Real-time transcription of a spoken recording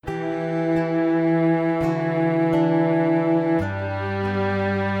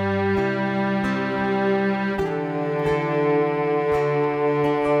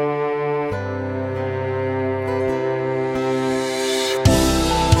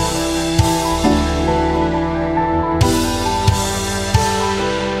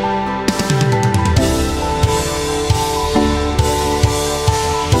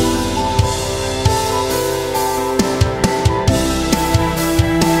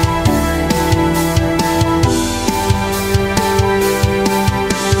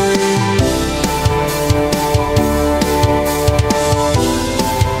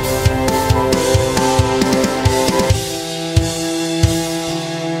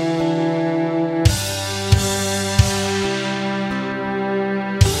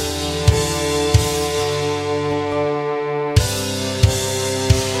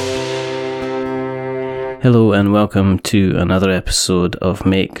Hello and welcome to another episode of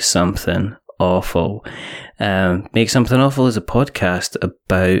Make Something Awful. Make Something Awful is a podcast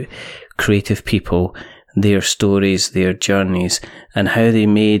about creative people, their stories, their journeys, and how they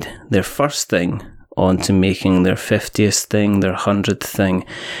made their first thing onto making their 50th thing, their 100th thing,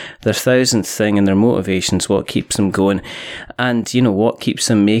 their 1000th thing, and their motivations, what keeps them going, and you know what keeps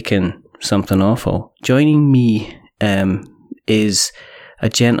them making something awful. Joining me is a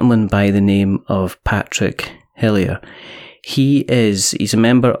gentleman by the name of Patrick Hillier. He's a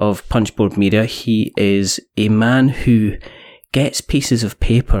member of Punchboard Media. He is a man who gets pieces of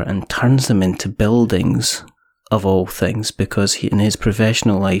paper and turns them into buildings, of all things, because in his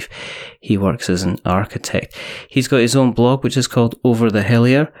professional life, he works as an architect. He's got his own blog, which is called Over the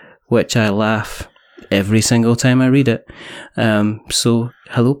Hillier, which I laugh every single time I read it. So,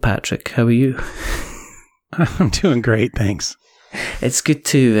 hello, Patrick. How are you? I'm doing great, thanks. It's good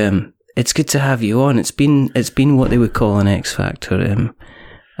to have you on. It's been what they would call an X Factor,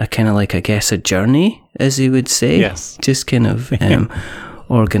 a kind of like, I guess, a journey, as you would say. Yes. Just kind of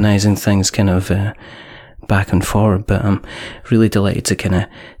organising things kind of back and forward. But I'm really delighted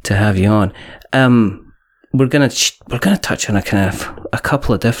to have you on. We're gonna touch on a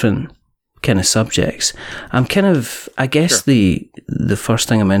couple of different kind of subjects. I guess Sure. the first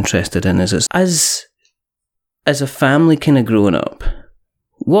thing I'm interested in is as a family kind of growing up,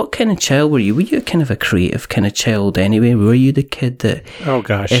 what kind of child were you? Were you kind of a creative kind of child anyway? Were you the kid that,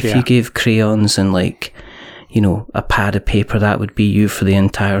 if you gave crayons and a pad of paper, that would be you for the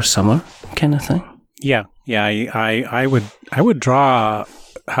entire summer kind of thing? Yeah. I would draw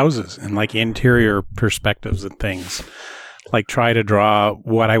houses and like interior perspectives and things, like try to draw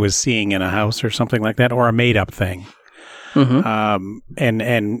what I was seeing in a house or something like that, or a made up thing. Mm-hmm.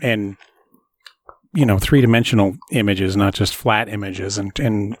 And three-dimensional images, not just flat images,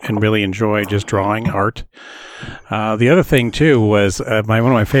 and really enjoy just drawing art. The other thing too was one of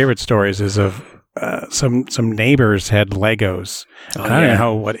my favorite stories is of some neighbors had Legos. I don't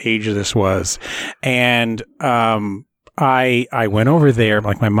know what age this was, and I went over there.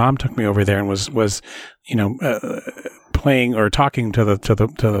 Like my mom took me over there and was playing or talking to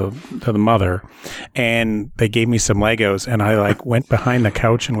the mother, and they gave me some Legos, and I went behind the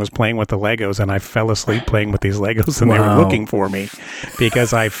couch and was playing with the Legos, and I fell asleep playing with these Legos, and They were looking for me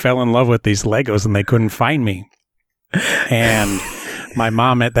because I fell in love with these Legos and they couldn't find me. And my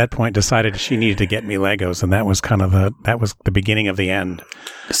mom at that point decided she needed to get me Legos, and that was the beginning of the end.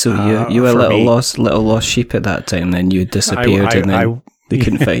 So you were a little lost sheep at that time. Then you disappeared, and then they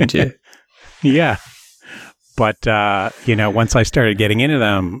couldn't find you. Yeah. But, once I started getting into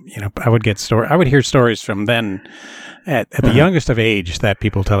them, I would hear stories from then at the youngest of age that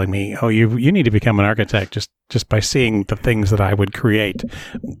people telling me, oh, you need to become an architect just by seeing the things that I would create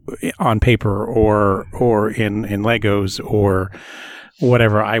on paper or in Legos or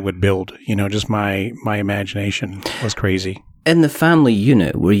whatever I would build. Just my imagination was crazy. In the family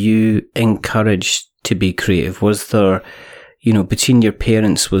unit, were you encouraged to be creative? Was there, between your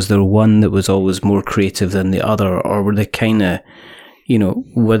parents, was there one that was always more creative than the other? Or were they kind of,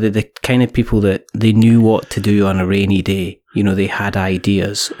 were they the kind of people that they knew what to do on a rainy day? They had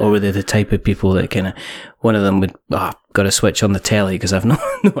ideas? Or were they the type of people that kind of, one of them would, got to switch on the telly because I've no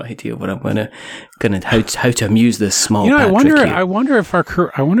idea what I'm gonna how to amuse this small Patrick here. I wonder if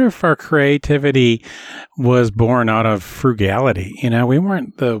our creativity was born out of frugality. We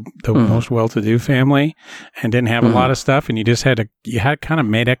weren't the most well-to-do family and didn't have a lot of stuff, and you just had to kind of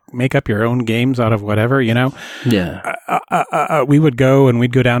make up your own games out of whatever. Yeah. We would go and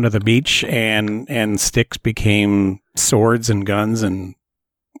we'd go down to the beach, and sticks became swords and guns and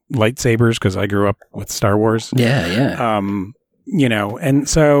lightsabers because I grew up with Star Wars. Yeah. And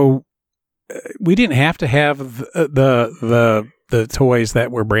so we didn't have to have the toys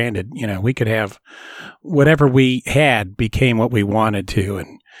that were branded. We could have whatever we had became what we wanted to,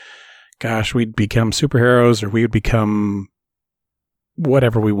 and gosh, we'd become superheroes, or we would become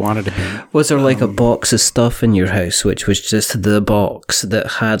whatever we wanted to be. Was there a box of stuff in your house which was just the box that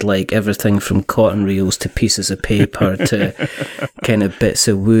had everything from cotton reels to pieces of paper to kind of bits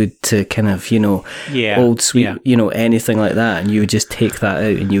of wood to kind of old sweet anything like that, and you would just take that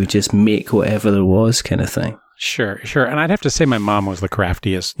out and you would just make whatever there was kind of thing? Sure. And I'd have to say my mom was the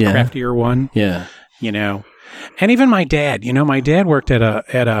craftier one. Yeah. And even my dad. My dad worked at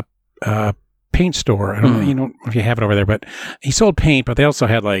a paint store. I don't know if you have it over there, but he sold paint, but they also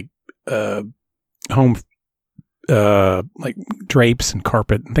had home drapes and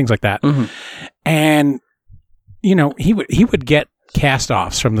carpet and things like that. Mm-hmm. And he would get cast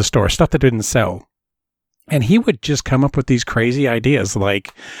offs from the store, stuff that didn't sell. And he would just come up with these crazy ideas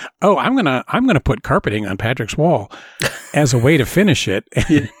like, "Oh, I'm gonna put carpeting on Patrick's wall as a way to finish it."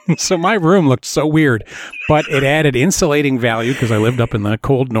 So my room looked so weird, but it added insulating value because I lived up in the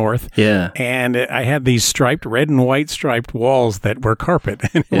cold north. Yeah, and I had these striped red and white striped walls that were carpet.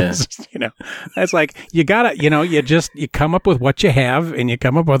 And it was, that's like you gotta, you come up with what you have, and you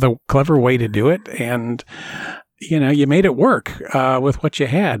come up with a clever way to do it, and you made it work with what you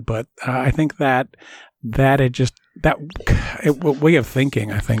had. But I think that way of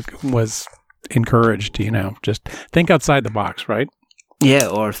thinking, I think, was encouraged. Just think outside the box, right? Yeah,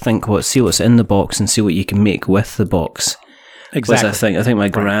 or see what's in the box and see what you can make with the box. Exactly. I think my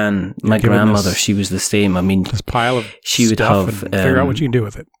grandmother, she was the same. I mean, this pile of she would stuff have and figure out what you can do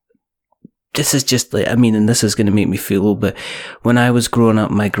with it. This is just like, and this is going to make me feel old, but when I was growing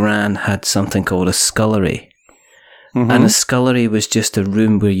up, my gran had something called a scullery. Mm-hmm. And a scullery was just a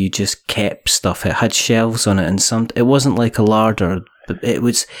room where you just kept stuff. It had shelves on it, and it wasn't like a larder, but it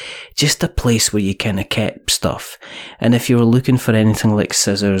was just a place where you kind of kept stuff. And if you were looking for anything like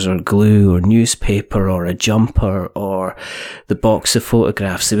scissors or glue or newspaper or a jumper or the box of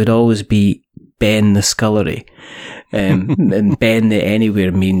photographs, it would always be Ben the scullery. And Ben the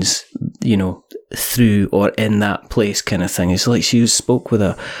anywhere means, through or in that place kind of thing. It's like she spoke with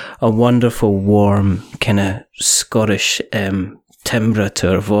a wonderful, warm, kind of Scottish timbre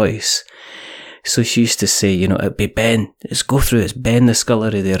to her voice. So she used to say, it'd be Ben, it's Ben the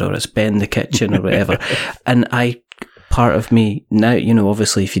scullery there, or it's Ben the kitchen, or whatever. And part of me now,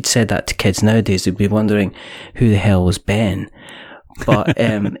 obviously if you'd said that to kids nowadays, they'd be wondering who the hell was Ben. But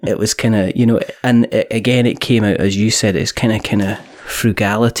it was kind of, and again, it came out, as you said, it's kind of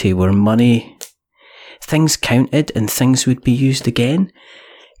frugality, where things counted and things would be used again,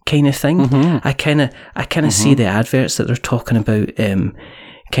 kind of thing. Mm-hmm. I kind of see the adverts that they're talking about, and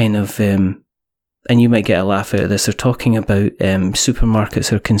you might get a laugh out of this. They're talking about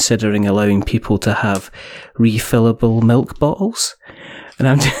supermarkets are considering allowing people to have refillable milk bottles, and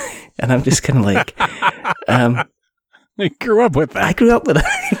I'm just kind of like, I grew up with that. I grew up with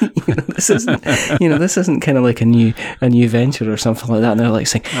that. This isn't kind of like a new venture or something like that. And they're like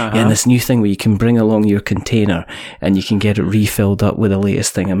saying, this new thing where you can bring along your container and you can get it refilled up with the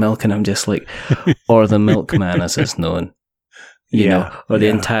latest thing of milk. And I'm just like, or the milkman as it's known, or the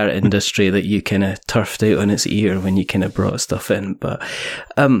entire industry that you kind of turfed out on its ear when you kind of brought stuff in. But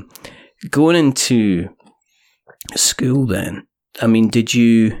going into school then, I mean,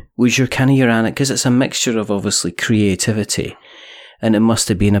 was your because it's a mixture of obviously creativity, and it must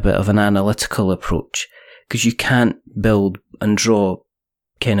have been a bit of an analytical approach, because you can't build and draw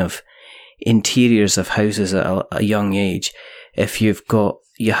kind of interiors of houses at a young age if you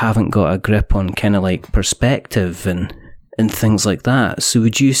haven't got a grip on kind of like perspective and things like that. So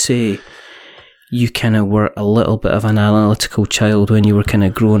would you say you kind of were a little bit of an analytical child when you were kind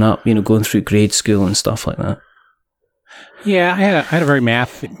of growing up, going through grade school and stuff like that? Yeah, I had a very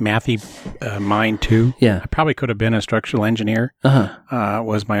mathy mind too. Yeah, I probably could have been a structural engineer.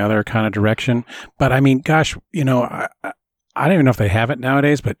 Was my other kind of direction. But I mean, gosh, I don't even know if they have it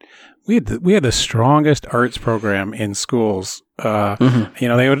nowadays. But we had the strongest arts program in schools. They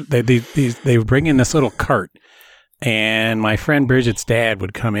would bring in this little cart, and my friend Bridget's dad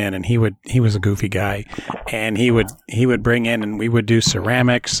would come in, and he was a goofy guy, and he would bring in, and we would do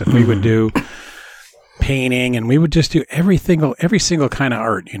ceramics, and we would do painting, and we would just do every single kind of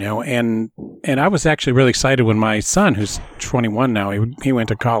art, and I was actually really excited when my son, who's 21 now, he went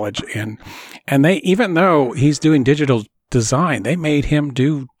to college, and they, even though he's doing digital design, they made him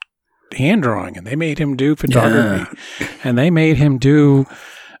do hand drawing, and they made him do photography, and they made him do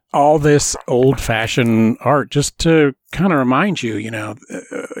all this old-fashioned art just to kind of remind you,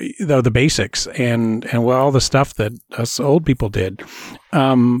 the basics and all the stuff that us old people did.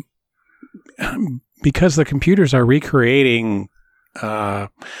 Because the computers are recreating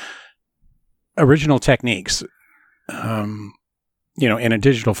original techniques, in a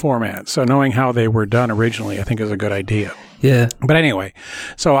digital format. So knowing how they were done originally, I think, is a good idea. Yeah. But anyway,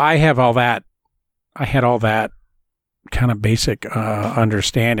 so I had all that kind of basic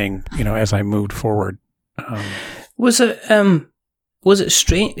understanding, as I moved forward. Was it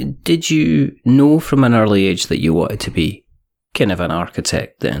strange? Did you know from an early age that you wanted to be kind of an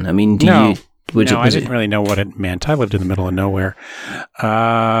architect then? I mean, I didn't really know what it meant. I lived in the middle of nowhere.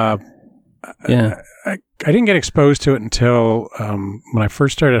 I didn't get exposed to it until when I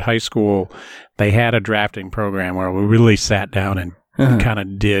first started high school. They had a drafting program where we really sat down and kind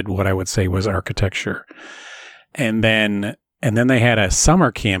of did what I would say was architecture. And then they had a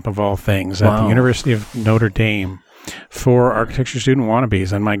summer camp of all things at the University of Notre Dame for architecture student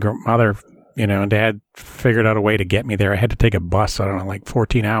wannabes. And my mother and Dad figured out a way to get me there. I had to take a bus, I don't know, like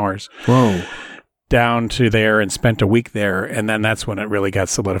 14 hours. Whoa. Down to there and spent a week there. And then that's when it really got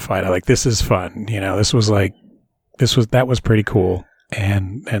solidified. This is fun. That was pretty cool.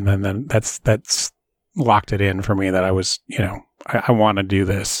 And then that's locked it in for me that I was, I want to do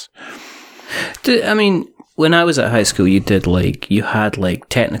this. When I was at high school, you had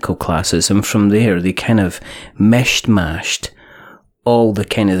technical classes, and from there they kind of mashed all the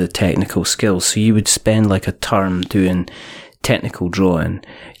kind of the technical skills. So you would spend like a term doing technical drawing,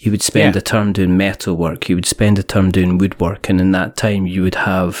 you would spend a term doing metalwork, you would spend a term doing woodwork, and in that time you would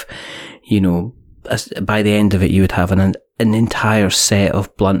have, by the end of it, you would have an entire set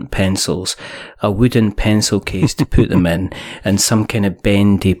of blunt pencils, a wooden pencil case to put them in, and some kind of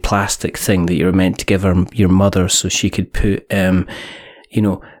bendy plastic thing that you were meant to give your mother so she could put,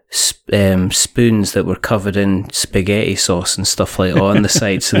 spoons that were covered in spaghetti sauce and stuff like on the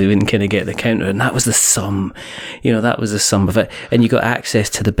side so they wouldn't kind of get the counter. And that was the sum, of it. And you got access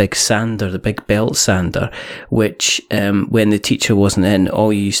to the big sander, the big belt sander, which when the teacher wasn't in,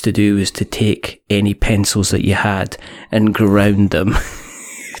 all you used to do was to take any pencils that you had and ground them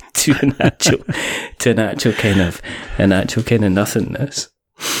to an actual kind of nothingness.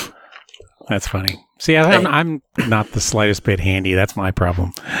 That's funny. See, I'm not the slightest bit handy. That's my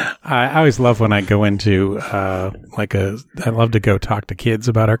problem. I always love when I go into I love to go talk to kids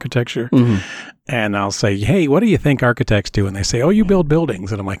about architecture, and I'll say, "Hey, what do you think architects do?" And they say, "Oh, you build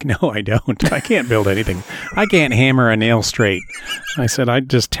buildings." And I'm like, "No, I don't. I can't build anything. I can't hammer a nail straight." I said, "I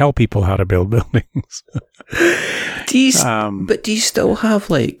just tell people how to build buildings." Do you still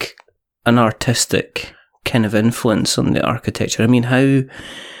have like an artistic kind of influence on the architecture? I mean, how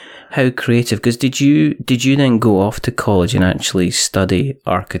creative? Because did you then go off to college and actually study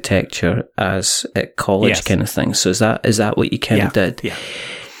architecture as a college kind of thing? So is that what you kind of did? Yeah.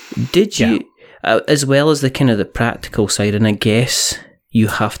 Did you, as well as the kind of the practical side? And I guess you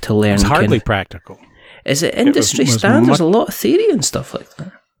have to learn. It's hardly practical. Is it industry standard? There's a lot of theory and stuff like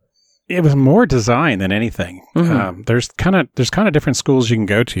that. It was more design than anything. Mm-hmm. There's kind of different schools you can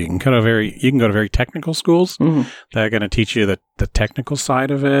go to. You can go to very technical schools that are going to teach you the technical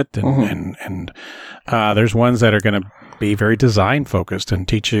side of it, and there's ones that are going to be very design focused and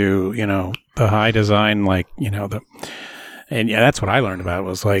teach you, the high design, that's what I learned about. It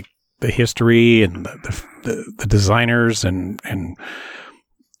was like the history and the designers and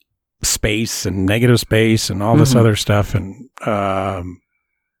space and negative space and all this other stuff and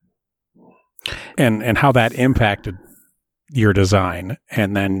how that impacted your design,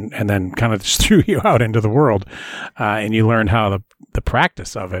 and then kind of just threw you out into the world, and you learned how the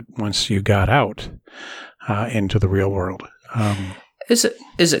practice of it once you got out into the real world. Is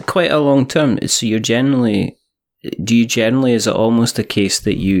it quite a long term? So is it almost a case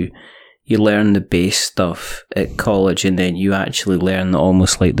that you learn the base stuff at college and then you actually learn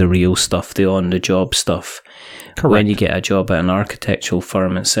almost like the real stuff, the on the job stuff? Correct. When you get a job at an architectural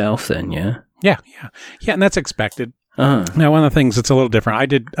firm itself, then Yeah, and that's expected. Uh-huh. Now, one of the things that's a little different,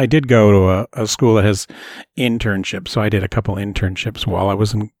 I did go to a school that has internships, so I did a couple internships while I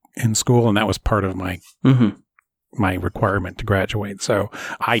was in school, and that was part of my my requirement to graduate. So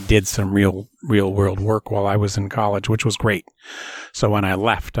I did some real world work while I was in college, which was great. So when I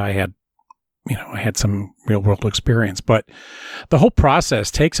left, I had some real world experience, but the whole process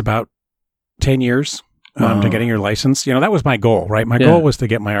takes about 10 years. To getting your license, that was my goal, right? My goal was to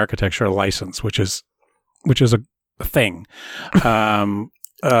get my architectural license, which is a thing.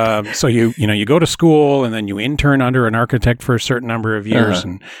 So you go to school and then you intern under an architect for a certain number of years,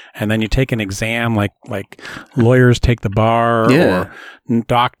 and then you take an exam, like lawyers take the bar, or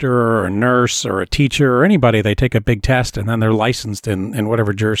doctor or a nurse or a teacher or anybody. They take a big test and then they're licensed in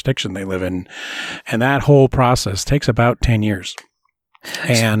whatever jurisdiction they live in, and that whole process takes about 10 years.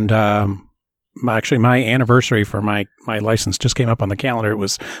 And actually, my anniversary for my license just came up on the calendar. It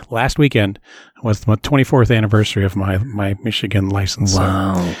was last weekend. It was the 24th anniversary of my Michigan license.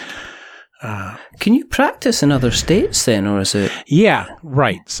 Wow. So, can you practice in other states then, or is it? Yeah,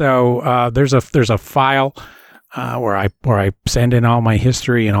 right. So there's a file where I send in all my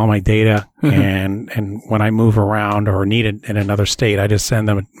history and all my data, and when I move around or need it in another state, I just send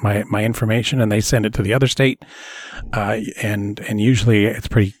them my information, and they send it to the other state, and usually it's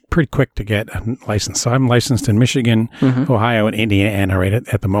pretty quick to get a license. So I'm licensed in Michigan, Ohio, and Indiana right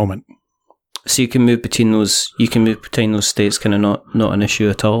at the moment. So you can move between those. You can move between those states, kind of not an issue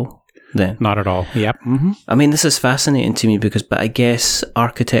at all. Then not at all. Yep. Mm-hmm. I mean, this is fascinating to me but I guess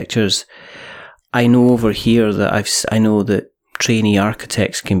architecture's. I know over here that I know that trainee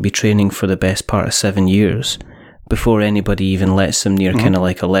architects can be training for the best part of 7 years before anybody even lets them near kind of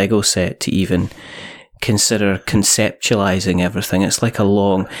like a Lego set to even consider conceptualizing everything. It's like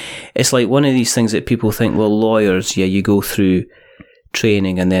it's like one of these things that people think, well, lawyers, yeah, you go through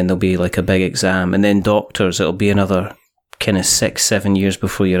training and then there'll be like a big exam, and then doctors, it'll be another kind of 6-7 years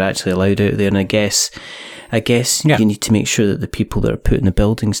before you're actually allowed out there. And I guess you need to make sure that the people that are putting the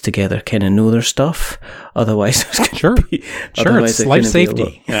buildings together kind of know their stuff. Otherwise, it's it's life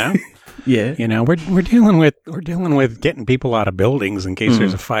safety. Yeah. Yeah, you know, we're dealing with getting people out of buildings in case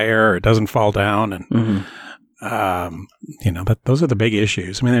there's a fire or it doesn't fall down, and you know, those are the big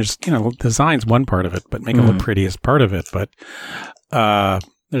issues. I mean, there's, you know, design's one part of it, but making it look pretty is part of it. But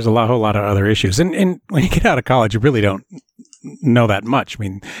there's a whole lot of other issues, and when you get out of college, you really don't know that much. I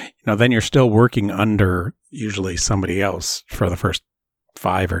mean, you know, then you're still working under usually somebody else for the first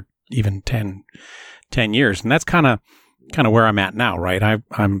 5 or even 10 years, and that's kind of where I'm at now, right?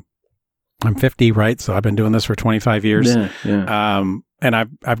 I'm 50, right? So I've been doing this for 25 years. Yeah. And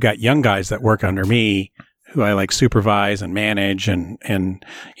I've got young guys that work under me who I like supervise and manage, and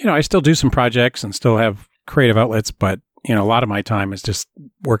you know, I still do some projects and still have creative outlets, but you know, a lot of my time is just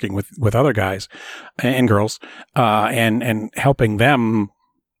working with other guys and girls, and helping them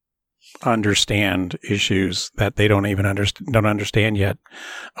understand issues that they don't even don't understand yet.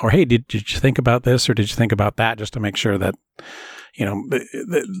 Or, hey, did you think about this, or did you think about that? Just to make sure that, you know,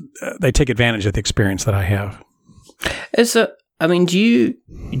 they take advantage of the experience that I have. Did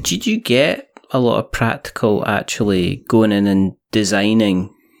you get a lot of practical actually going in and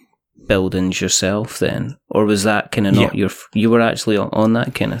designing buildings yourself then? Or was that kind of not you were actually on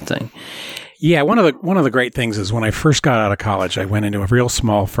that kind of thing? Yeah, one of the great things is when I first got out of college, I went into a real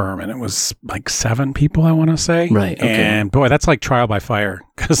small firm, and it was like 7 people, I want to say. Right. Okay. And boy, that's like trial by fire,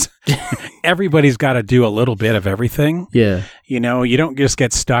 because everybody's got to do a little bit of everything. Yeah. You know, you don't just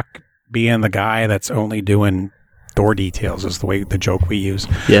get stuck being the guy that's only doing door details, is the joke we use.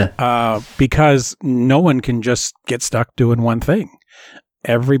 Yeah. Because no one can just get stuck doing one thing.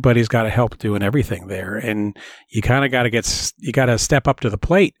 Everybody's got to help doing everything there, and you kind of got to step up to the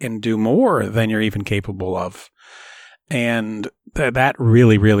plate and do more than you're even capable of, and that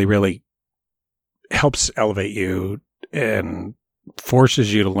really, really, really helps elevate you and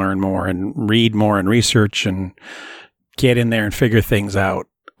forces you to learn more and read more and research and get in there and figure things out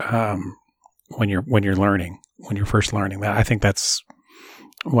when you're first learning. That, I think that's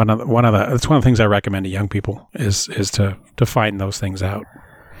one of the things I recommend to young people is to find those things out.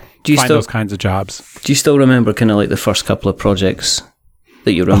 Find those kinds of jobs. Do you still remember kind of like the first couple of projects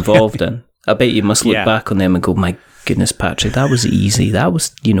that you were involved in? I bet you must look back on them and go, my goodness, Patrick, that was easy. That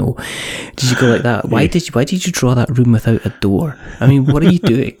was, you know, did you go like that? Why did you draw that room without a door? I mean, what are you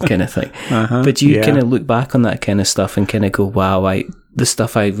doing, kind of thing? But you kind of look back on that kind of stuff and kind of go, wow, the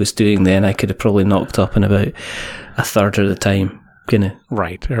stuff I was doing then, I could have probably knocked up in about a third of the time.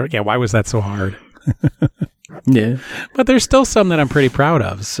 Right. Yeah. Why was that so hard? Yeah. But there's still some that I'm pretty proud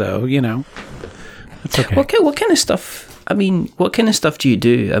of. So, you know, it's okay. What kind of stuff? I mean, what kind of stuff do you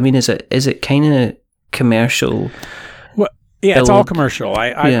do? I mean, is it kind of commercial? Well, yeah, it's all commercial.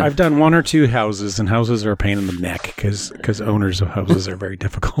 I've done 1 or 2 houses, and houses are a pain in the neck because owners of houses are very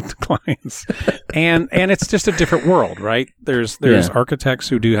difficult clients, and it's just a different world, right? There's architects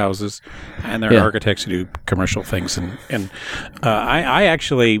who do houses, and there are architects who do commercial things, and I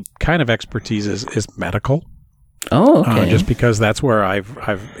actually kind of expertise is medical. Oh, okay. Just because that's where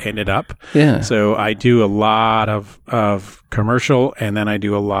I've ended up. Yeah. So I do a lot of commercial, and then I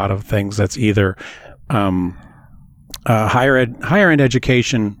do a lot of things that's either higher end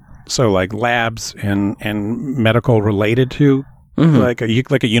education, so like labs and medical related to like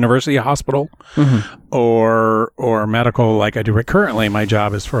a university hospital, or medical like I do it currently. My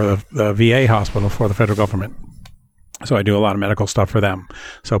job is for the VA hospital for the federal government, so I do a lot of medical stuff for them.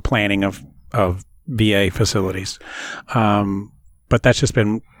 So planning of VA facilities, but that's just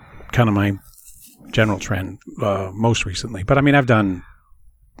been kind of my general trend most recently. But I mean, I've done,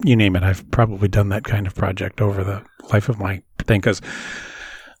 you name it, I've probably done that kind of project over the life of my thing, because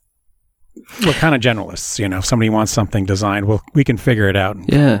we're kind of generalists. You know, if somebody wants something designed, well, we can figure it out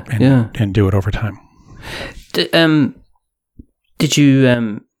and do it over time. Did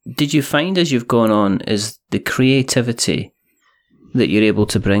you find as you've gone on, is the creativity that you're able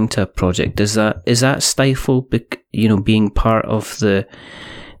to bring to a project, is that stifled, you know, being part of the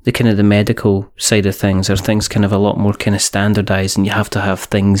the kind of the medical side of things? Are things kind of a lot more kind of standardized and you have to have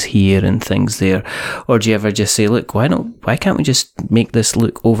things here and things there? Or do you ever just say, look, why can't we just make this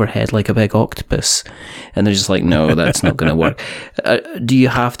look overhead like a big octopus? And they're just like, no, that's not going to work. Do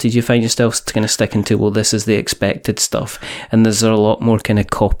you find yourself kind of sticking to, well, this is the expected stuff? And is there a lot more kind of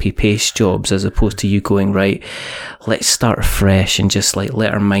copy paste jobs as opposed to you going, right, let's start afresh and just like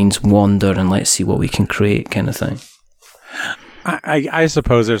let our minds wander and let's see what we can create kind of thing? I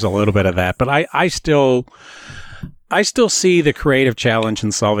suppose there's a little bit of that, but I still see the creative challenge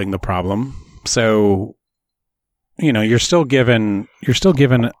in solving the problem. So, you're still given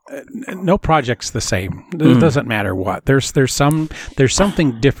no project's the same. It doesn't matter what. There's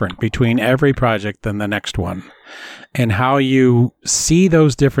something different between every project than the next one, and how you see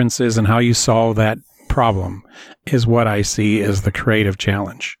those differences and how you solve that problem is what I see as the creative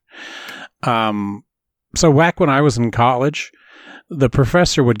challenge. So back when I was in college, the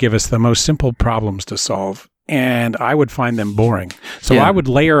professor would give us the most simple problems to solve, and I would find them boring. So I would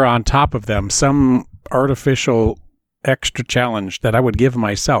layer on top of them some artificial extra challenge that I would give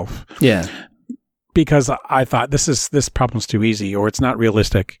myself. Yeah. Because I thought this problem's too easy, or it's not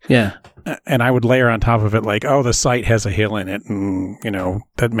realistic. Yeah. And I would layer on top of it like, oh, the site has a hill in it, and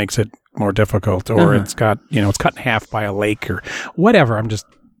that makes it more difficult, or it's got it's cut in half by a lake or whatever. I'm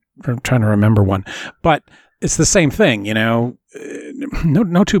trying to remember one, but it's the same thing. No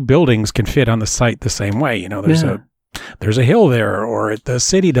two buildings can fit on the site the same way. There's a hill there, or the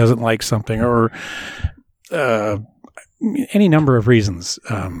city doesn't like something, or any number of reasons.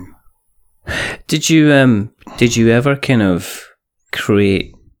 Did you ever kind of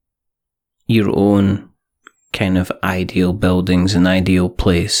create your own kind of ideal buildings and ideal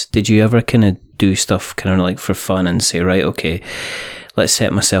place? Did you ever kind of do stuff kind of like for fun and say, right, okay, let's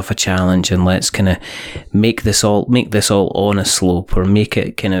set myself a challenge and let's kind of make this all on a slope, or make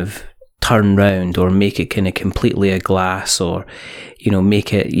it kind of turn round, or make it kind of completely a glass, or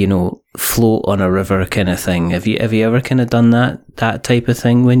make it float on a river kind of thing? Have you ever kind of done that type of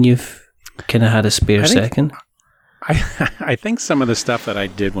thing when you've kind of had a spare second? I think some of the stuff that I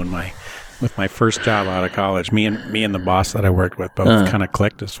did with my first job out of college, me and the boss that I worked with both kind of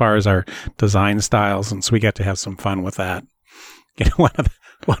clicked as far as our design styles, and so we got to have some fun with that. One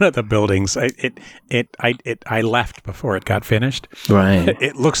of the buildings, I left before it got finished. Right.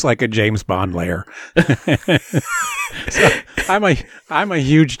 It looks like a James Bond lair. So I'm a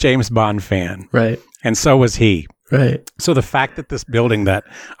huge James Bond fan. Right. And so was he. Right. So the fact that this building that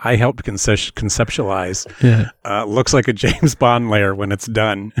I helped conceptualize looks like a James Bond lair when it's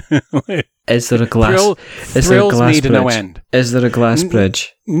done. Is there a glass? Thrills me to no end. Is there a glass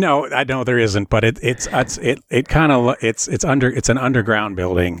bridge? No, I know there isn't, but it's an underground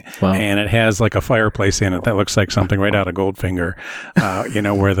building. Wow. And it has like a fireplace in it that looks like something right out of Goldfinger.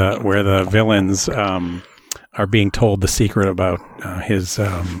 Where the villains are being told the secret about his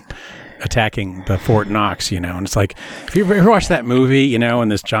attacking the Fort Knox, and it's like, if you ever watch that movie,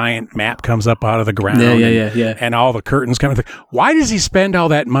 and this giant map comes up out of the ground, and all the curtains come, like, why does he spend all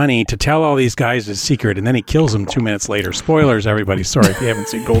that money to tell all these guys his secret, and then he kills them 2 minutes later? Spoilers, everybody. Sorry if you haven't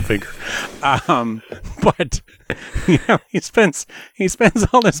seen Goldfinger. But he spends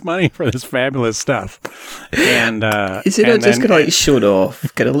all this money for this fabulous stuff, and is it not just kind of like showed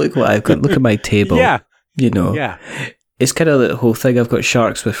off? Kind of look what I've got. Look at my table. Yeah. Yeah. It's kind of the whole thing. I've got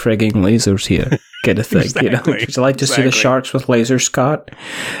sharks with frigging lasers here, kind of thing. Exactly. Would you like to see the sharks with lasers, Scott?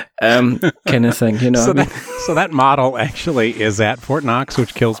 Kind of thing. So that model actually is at Fort Knox,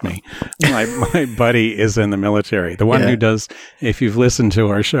 which kills me. My buddy is in the military. The one who does, if you've listened to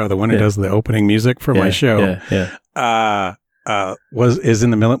our show, the one who does the opening music for my show, was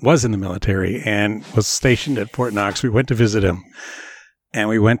in the military and was stationed at Fort Knox. We went to visit him. And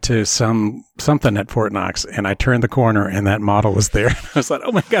we went to something at Fort Knox, and I turned the corner, and that model was there. I was like,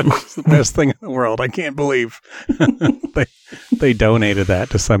 "Oh my God, this is the best thing in the world! I can't believe they donated that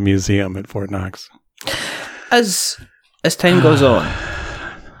to some museum at Fort Knox." As time goes on,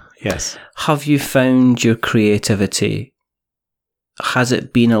 yes, have you found your creativity? Has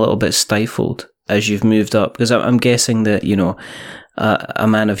it been a little bit stifled as you've moved up? Because I'm guessing that a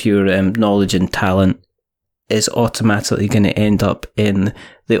man of your knowledge and talent is automatically going to end up in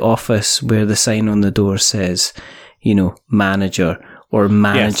the office where the sign on the door says, manager, or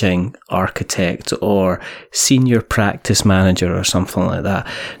managing architect, or senior practice manager, or something like that.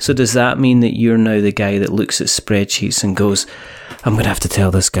 So does that mean that you're now the guy that looks at spreadsheets and goes, I'm going to have to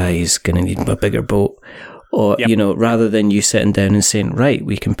tell this guy he's going to need a bigger boat? Or, rather than you sitting down and saying, right,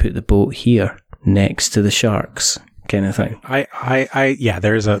 we can put the boat here next to the sharks, kind of thing.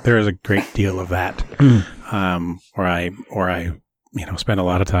 There is a great deal of that. Where I spend a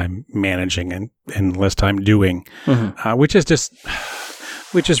lot of time managing and less time doing, which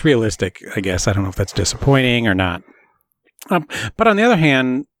is realistic, I guess. I don't know if that's disappointing or not. But on the other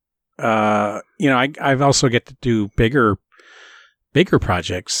hand, I've also get to do bigger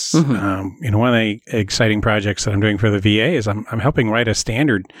projects. One of the exciting projects that I'm doing for the VA is I'm helping write a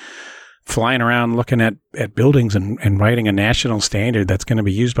standard, flying around looking at buildings and writing a national standard that's going to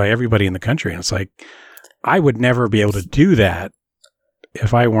be used by everybody in the country. And it's like, I would never be able to do that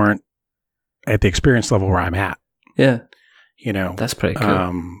if I weren't at the experience level where I'm at. Yeah. That's pretty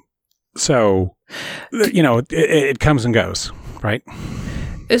cool. So, it comes and goes, right?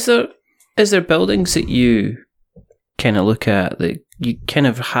 Is there buildings that you kind of look at that you kind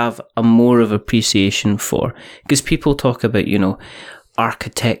of have a more of appreciation for? Because people talk about,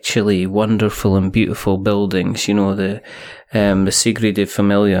 architecturally wonderful and beautiful buildings, the Sigrid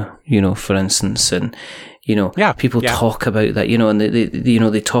Familia, for instance, and people talk about that, and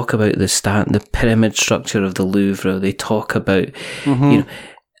they talk about the pyramid structure of the Louvre. They talk about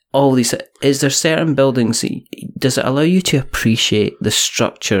all these. Is there certain buildings does it allow you to appreciate the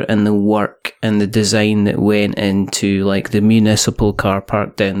structure and the work and the design that went into like the municipal car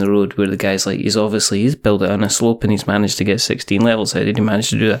park down the road, where the guy's like, he's built it on a slope and he's managed to get 16 levels? How did he manage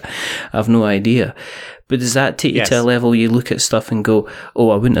to do that? I have no idea. But does that take you to a level you look at stuff and go, oh,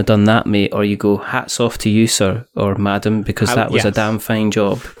 I wouldn't have done that, mate? Or you go, hats off to you, sir or madam, because that was a damn fine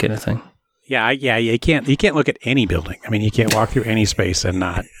job, kind of thing. Yeah. You can't look at any building. I mean, you can't walk through any space and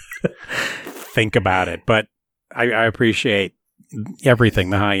not think about it. But I appreciate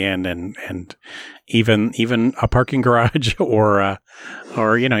everything, the high end and even a parking garage or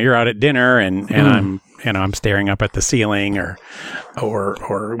you're out at dinner and I'm staring up at the ceiling or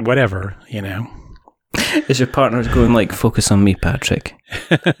whatever, Is your partner going like, focus on me, Patrick?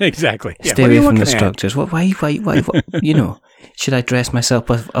 Exactly. Stay away from the structures. Why? Should I dress myself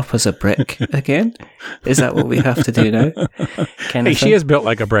up as a brick again? Is that what we have to do now? She is built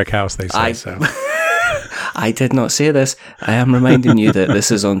like a brick house, they say. So. I did not say this. I am reminding you that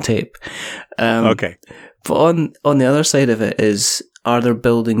this is on tape. Okay. But on the other side of it are there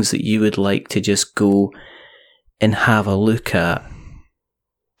buildings that you would like to just go and have a look at?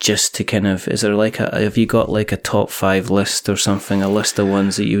 Just to kind of, is there have you got like a top 5 list or something, a list of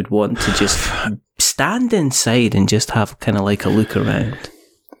ones that you would want to just stand inside and just have kind of like a look around?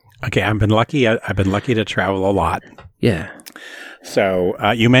 Okay, I've been lucky to travel a lot. Yeah. So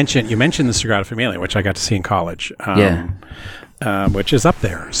you mentioned the Sagrada Familia, which I got to see in college. Which is up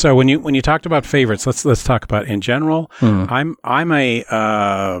there. So when you talked about favorites, let's talk about in general. I'm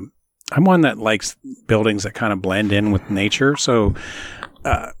one that likes buildings that kind of blend in with nature. So.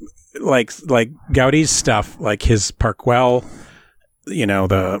 Like Gaudi's stuff, like his Park Güell,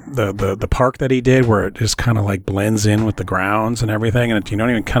 the park that he did, where it just kind of like blends in with the grounds and everything, and you don't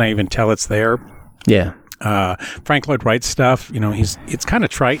even tell it's there. Yeah. Frank Lloyd Wright's stuff, it's kind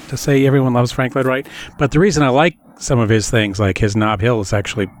of trite to say everyone loves Frank Lloyd Wright, but the reason I like some of his things, like his Nob Hill, is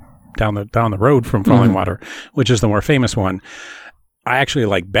actually down the road from Falling Water, which is the more famous one. I actually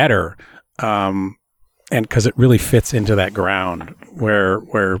like better. And because it really fits into that ground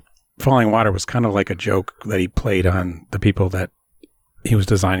where Falling Water was kind of like a joke that he played on the people that he was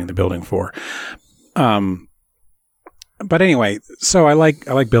designing the building for. But anyway, so I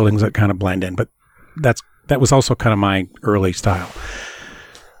like buildings that kind of blend in, but that was also kind of my early style.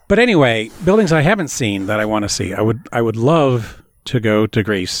 But anyway, buildings I haven't seen that I want to see. I would love to go to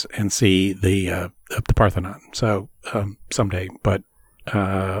Greece and see the Parthenon. So someday, but.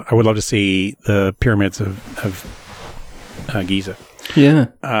 I would love to see the pyramids of Giza. Yeah.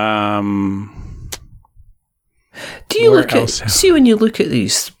 Do you look at when you look at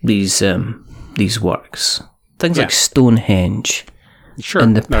these works, things like Stonehenge, sure,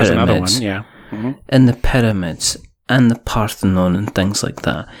 and the pyramids, another one, and the pyramids and the Parthenon and things like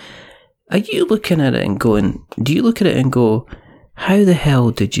that? Are you looking at it and going? Do you look at it and go, how the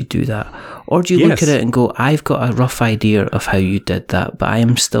hell did you do that? Or do you look at it and go, I've got a rough idea of how you did that, but I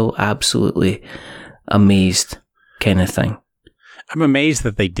am still absolutely amazed, kind of thing? I'm amazed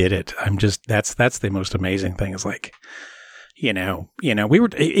that they did it. I'm just, that's the most amazing thing. Is like, we were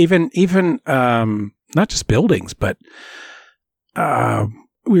even not just buildings, but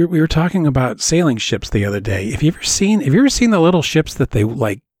we were talking about sailing ships the other day. Have you ever seen the little ships that they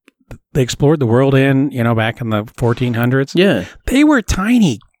explored the world in, back in the 1400s? Yeah. They were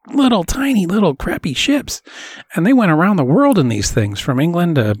tiny little crappy ships. And they went around the world in these things, from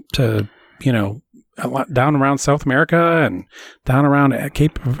England to down around South America and down around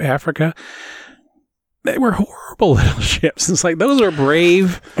Cape of Africa. They were horrible little ships. It's like, those are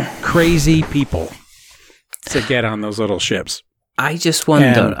brave, crazy people to get on those little ships. I just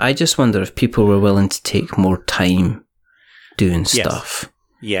wonder if people were willing to take more time doing stuff.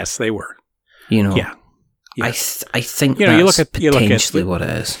 Yes, they were. You know, yeah. I think you that's look at potentially what it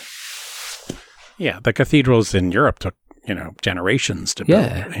is. Yeah, the cathedrals in Europe took generations to build.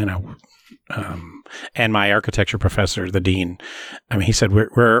 Yeah. And my architecture professor, the dean, I mean, he said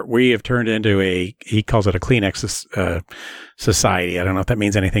we have turned into he calls it a Kleenex society. I don't know if that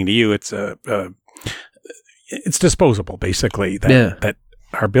means anything to you. It's it's disposable, basically. That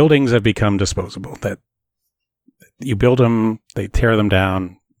our buildings have become disposable. That you build them, they tear them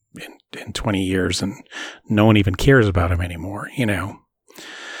down in 20 years, and no one even cares about them anymore.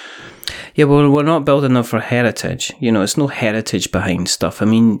 Yeah, well, we're not building them for heritage. It's no heritage behind stuff. I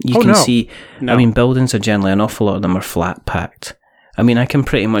mean, you can see, No. I mean, buildings are generally, an awful lot of them are flat packed. I mean, I can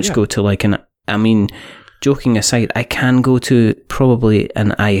pretty much go to joking aside, I can go to probably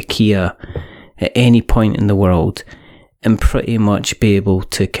an IKEA at any point in the world and pretty much be able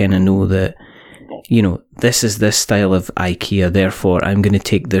to kind of know that, this is this style of IKEA, therefore I'm going to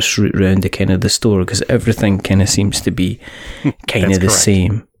take this route round to kind of the store, because everything kind of seems to be kind of the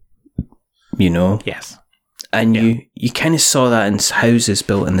same. Yes. And you kind of saw that in houses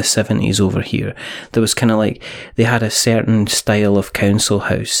built in the 70s over here. There was kind of like, they had a certain style of council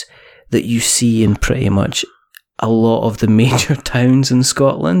house that you see in pretty much a lot of the major towns in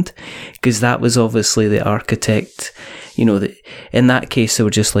Scotland, because that was obviously the architect, in that case they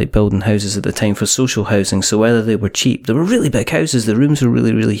were just like building houses at the time for social housing, so whether they were cheap, they were really big houses, the rooms were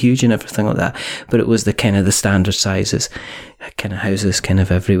really, really huge and everything like that, but it was the kind of the standard sizes, kind of houses kind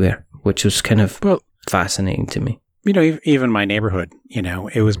of everywhere, which was kind of fascinating to me. Even my neighborhood,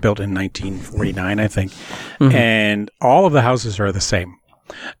 it was built in 1949, I think, and all of the houses are the same.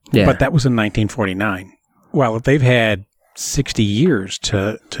 Yeah. But that was in 1949. Well, they've had 60 years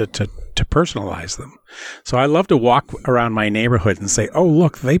to personalize them. So I love to walk around my neighborhood and say, oh,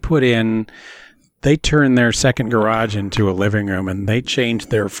 look, they turned their second garage into a living room, and they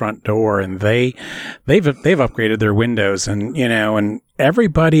changed their front door, and they've upgraded their windows, and and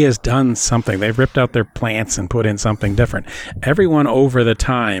everybody has done something. They've ripped out their plants and put in something different. Everyone over the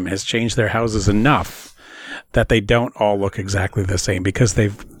time has changed their houses enough that they don't all look exactly the same, because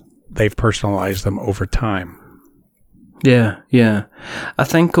they've personalized them over time. Yeah. I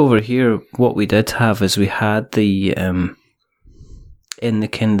think over here what we did have is we had the in the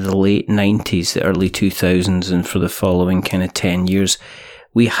kind of the late 90s, the early 2000s, and for the following kind of 10 years,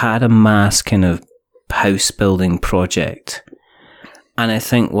 we had a mass kind of house building project. And I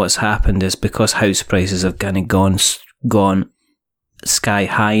think what's happened is, because house prices have kind of gone sky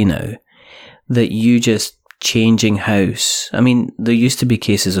high now, that you just changing house. I mean, there used to be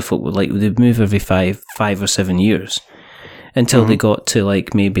cases of folk like they'd move every five or 7 years until they got to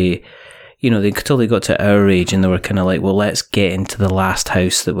like maybe, until they got to our age, and they were kind of like, well, let's get into the last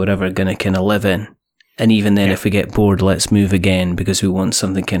house that we're ever going to kind of live in. And even then, if we get bored, let's move again, because we want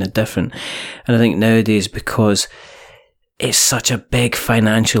something kind of different. And I think nowadays, because it's such a big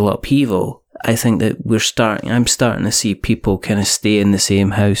financial upheaval, I think that I'm starting to see people kind of stay in the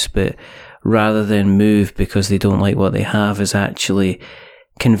same house, but rather than move because they don't like what they have, is actually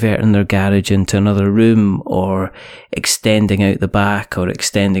converting their garage into another room, or extending out the back, or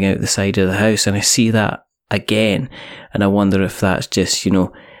extending out the side of the house. And I see that again, and I wonder if that's just,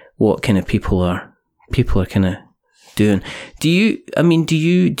 what kind of people are kind of doing. Do you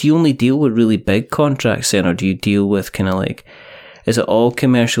only deal with really big contracts then, or do you deal with kind of like, is it all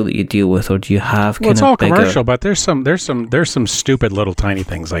commercial that you deal with, or do you have kind of it's all bigger... commercial, but there's some stupid little tiny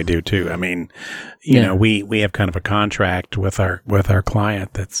things I do too. I mean, we have kind of a contract with our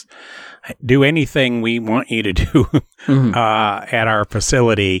client that's do anything we want you to do at our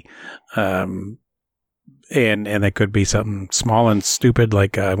facility, and it could be something small and stupid,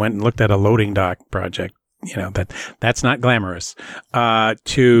 like I went and looked at a loading dock project. That's not glamorous.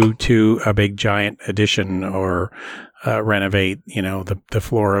 To a big giant addition, or renovate, the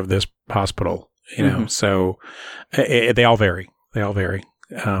floor of this hospital, so they all vary.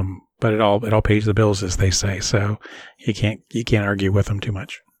 But it all pays the bills, as they say. So you can't argue with them too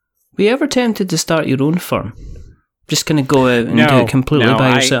much. Were you ever tempted to start your own firm? Just kind of go out and do it completely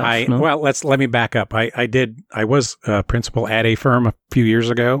by yourself? No? Well, let me back up. I was a principal at a firm a few years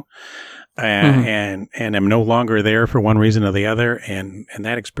ago. And I'm no longer there for one reason or the other. And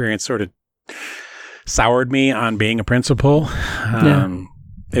that experience sort of soured me on being a principal.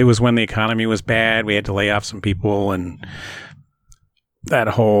 It was when the economy was bad. We had to lay off some people, and that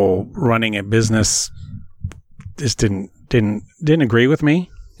whole running a business just didn't agree with me.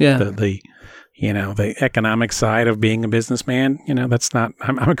 Yeah. The economic side of being a businessman, that's not,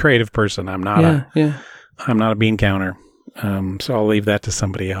 I'm a creative person. I'm not I'm not a bean counter. So I'll leave that to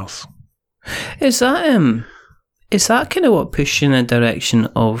somebody else. Is that kind of what pushed you in a direction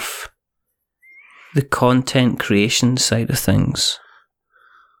of the content creation side of things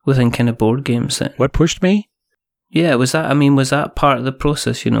within kind of board games then? What pushed me? Yeah, was that part of the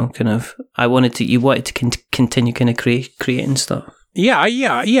process, you know, kind of, you wanted to continue kind of creating stuff?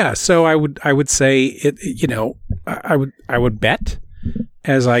 Yeah. So I would say it, you know, I would bet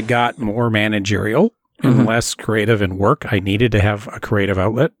as I got more managerial and less creative in work, I needed to have a creative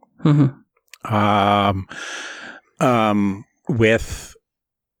outlet. With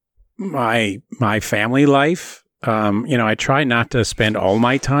my family life, you know, I try not to spend all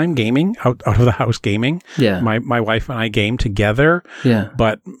my time gaming, out of the house gaming. Yeah. My wife and I game together. Yeah.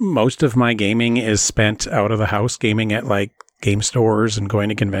 But most of my gaming is spent out of the house gaming at like game stores and going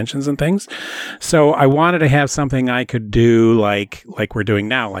to conventions and things. So I wanted to have something I could do like we're doing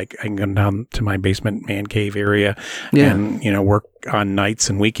now. Like I can go down to my basement man cave area and, you know, work on nights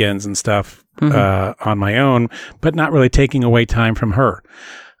and weekends and stuff on my own, but not really taking away time from her.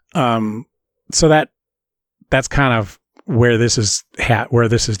 So that's kind of where this is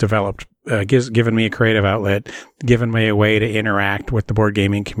developed, given me a creative outlet, given me a way to interact with the board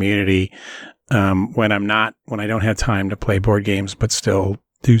gaming community when I don't have time to play board games, but still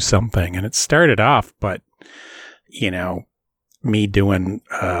do something. And it started off, but you know, me doing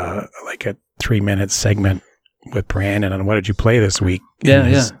like a 3-minute segment with Brandon on what did you play this week?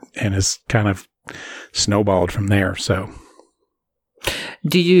 And it's kind of snowballed from there. So,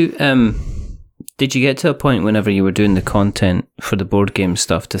 did you get to a point whenever you were doing the content for the board game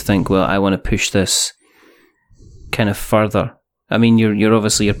stuff to think, well, I want to push this kind of further? I mean, you're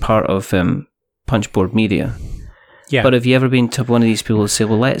obviously part of Punchboard Media. Yeah. But have you ever been to one of these people who say,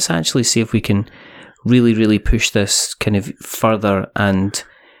 well, let's actually see if we can really, really push this kind of further and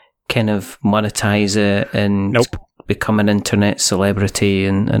kind of monetize it and become an internet celebrity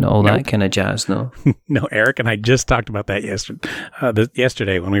and all that kind of jazz? No. No, Eric and I just talked about that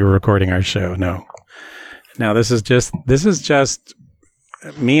yesterday when we were recording our show. No, this is just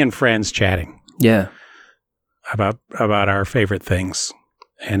me and friends chatting. Yeah. About our favorite things.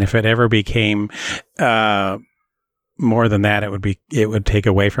 And if it ever became more than that, it would take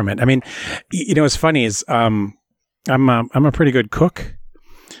away from it. I mean, you know, what's funny is I'm a pretty good cook,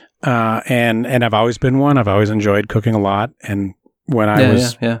 and I've always been one. I've always enjoyed cooking a lot. And when I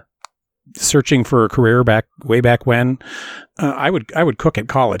was searching for a career way back when, I would cook at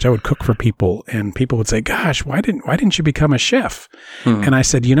college. I would cook for people, and people would say, "Gosh, why didn't you become a chef?" And I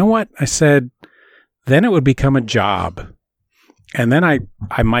said, "You know what?" I said, "Then it would become a job. And then I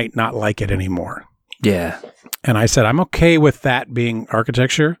might not like it anymore." Yeah. And I said, I'm okay with that being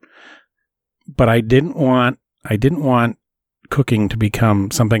architecture, but I didn't want cooking to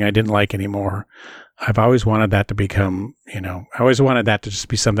become something I didn't like anymore. I've always wanted that to become, you know, I always wanted that to just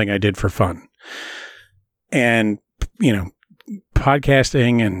be something I did for fun. And, you know,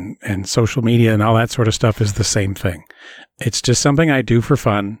 podcasting and social media and all that sort of stuff is the same thing. It's just something I do for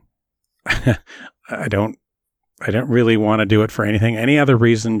fun. I don't really want to do it for any other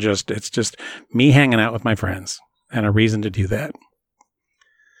reason. It's just me hanging out with my friends and a reason to do that.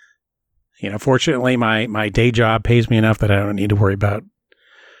 You know, fortunately, my day job pays me enough that I don't need to worry about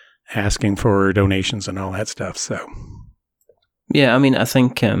asking for donations and all that stuff. So, yeah, I mean, I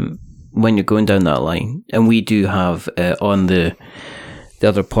think when you're going down that line, and we do have on the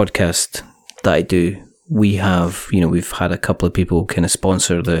other podcast that I do, we have, you know, we've had a couple of people kind of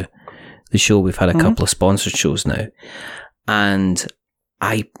sponsor the show. We've had a couple of sponsored shows now, and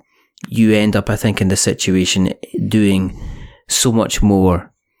you end up, I think, in the situation doing so much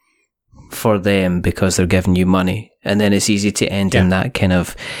more for them because they're giving you money, and then it's easy to end in that kind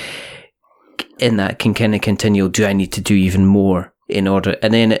of continual, do I need to do even more in order?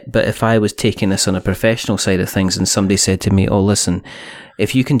 And then, but if I was taking this on a professional side of things and somebody said to me, oh, listen,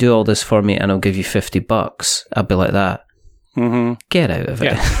 if you can do all this for me and I'll give you $50, I'd be like that. Get out of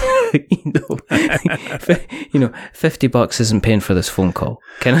it. You know, $50 isn't paying for this phone call,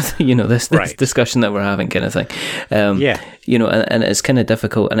 kind of thing, you know, this discussion that we're having, kind of thing. You know, and it's kind of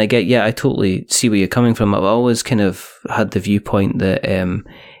difficult. And I totally see where you're coming from. I've always kind of had the viewpoint that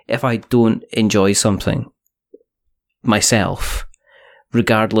if I don't enjoy something myself,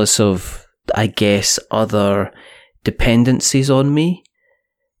 regardless of, I guess, other dependencies on me,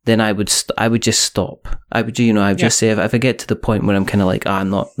 then I would just stop. I would just say, if I get to the point where I'm kind of like,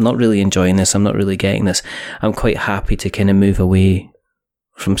 I'm not really enjoying this, I'm not really getting this, I'm quite happy to kind of move away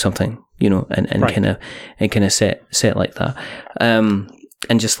from something, you know, and kind of set like that, and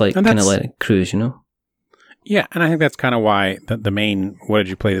just like kind of let it cruise, you know. Yeah, and I think that's kind of why the main "What Did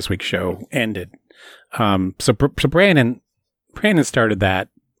You Play This Week" show ended. So Brandon started that,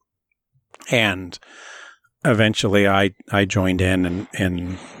 and eventually I joined in,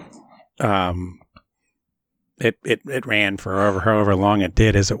 and it ran for however long it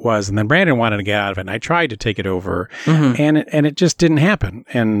did as it was, and then Brandon wanted to get out of it, and I tried to take it over, and it just didn't happen,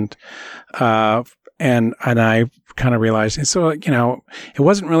 and I kind of realized, and so it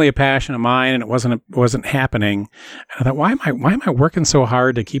wasn't really a passion of mine, and it wasn't happening. And I thought, why am I working so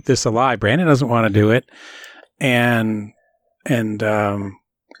hard to keep this alive? Brandon doesn't want to do it, and I'm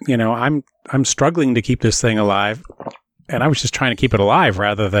struggling to keep this thing alive, and I was just trying to keep it alive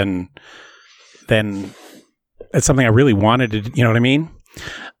rather than it's something I really wanted to, you know what I mean?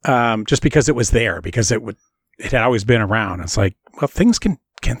 Just because it was there, because it had always been around. It's like, well, things can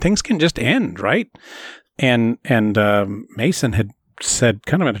just end, right? And Mason had said,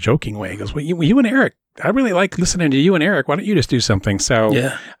 kind of in a joking way, he goes, well, you and Eric, I really like listening to you and Eric. Why don't you just do something?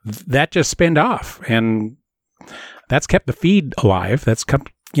 So that just spinned off, and that's kept the feed alive. That's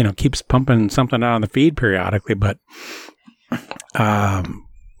kept, keeps pumping something out on the feed periodically, but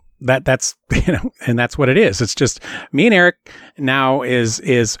that's and that's what it is. It's just me and Eric now is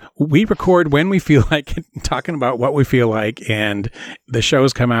we record when we feel like it, talking about what we feel like, and the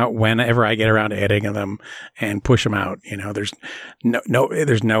shows come out whenever I get around to editing them and push them out.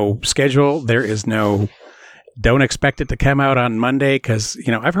 There's no schedule. There is no, don't expect it to come out on Monday, because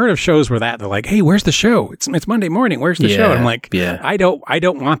I've heard of shows where they're like, hey, where's the show? It's Monday morning. Where's the show? And I'm like, I don't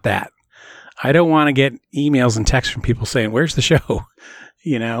want that. I don't want to get emails and texts from people saying, where's the show?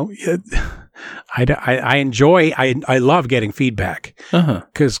 I love getting feedback,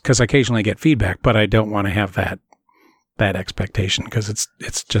 because occasionally I get feedback, but I don't want to have that expectation, because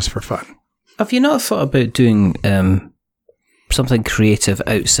it's just for fun. Have you not thought about doing something creative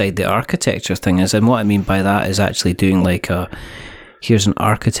outside the architecture thing? And what I mean by that is actually doing like here's an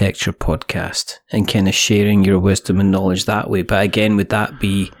architecture podcast, and kind of sharing your wisdom and knowledge that way. But again, would that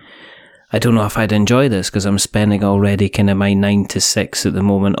be, I don't know if I'd enjoy this, because I'm spending already kind of my 9 to 6 at the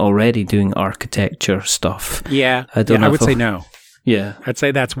moment already doing architecture stuff. Yeah. I would say no. Yeah. I'd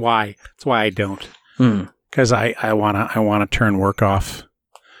say that's why. That's why I don't. Because I want to turn work off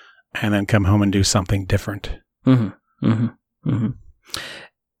and then come home and do something different.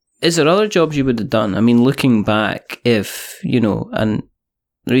 Is there other jobs you would have done? I mean, looking back, if, and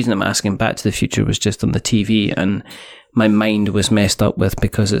the reason I'm asking Back to the Future was just on the TV, and my mind was messed up with,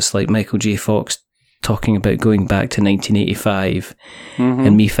 because it's like Michael J. Fox talking about going back to 1985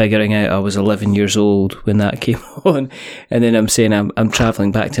 and me figuring out I was 11 years old when that came on. And then I'm saying I'm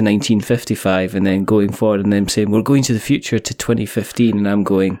traveling back to 1955 and then going forward, and then saying we're going to the future to 2015. And I'm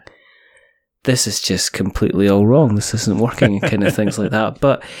going, this is just completely all wrong. This isn't working, and kind of things like that.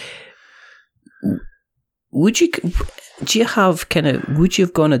 But would you have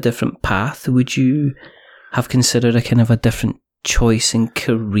gone a different path? Would you have considered a kind of a different choice in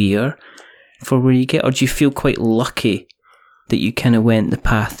career for where you get, or do you feel quite lucky that you kind of went the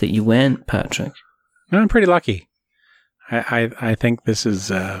path that you went, Patrick? No, I'm pretty lucky. I think this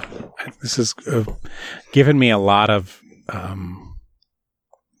is given me a lot of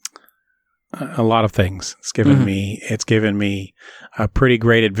things. It's given me a pretty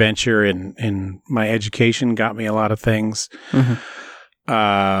great adventure in my education. Got me a lot of things.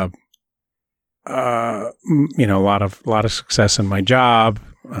 A lot of success in my job.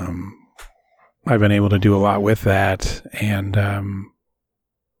 I've been able to do a lot with that, and been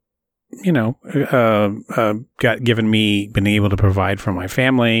able to provide for my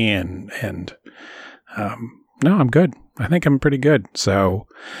family, and no, I'm good. I think I'm pretty good. So,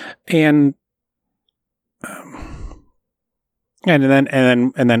 and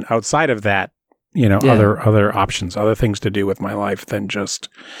then outside of that, other options, other things to do with my life than just,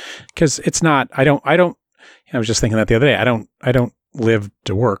 because it's not, I was just thinking that the other day, I don't live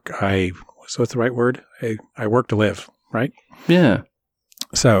to work. So what's the right word? I work to live, right? Yeah.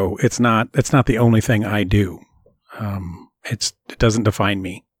 So it's not the only thing I do. It doesn't define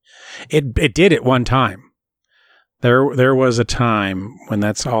me. It did at one time. There was a time when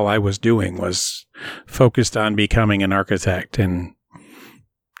that's all I was doing, was focused on becoming an architect, and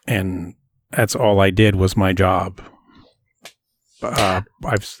that's all I did was my job.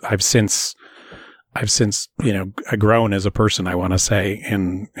 I've since grown as a person, I want to say,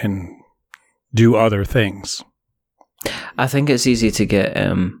 and do other things. I think it's easy to get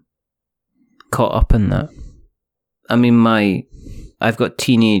caught up in that. I mean, I've got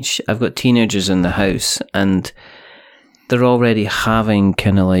teenagers in the house, and they're already having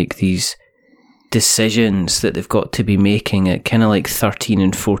kind of like these decisions that they've got to be making at kind of like 13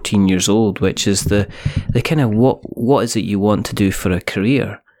 and 14 years old, which is the kind of what is it you want to do for a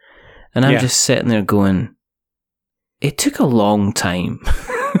career. And I'm just sitting there going, it took a long time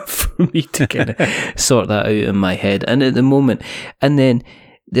for me to kind of sort that out in my head. And at the moment, and then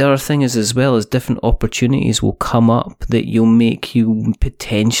the other thing is as well as different opportunities will come up that you'll make you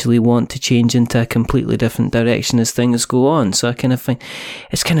potentially want to change into a completely different direction as things go on. So I kind of think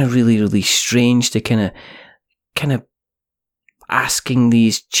it's kind of really, really strange to kind of asking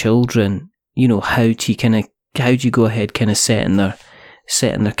these children, you know, how do you go ahead kind of setting their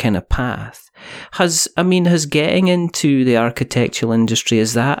kind of path. Has getting into the architectural industry,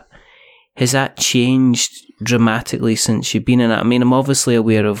 has that changed dramatically since you've been in it? I mean, I'm obviously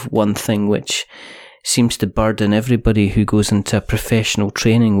aware of one thing which seems to burden everybody who goes into a professional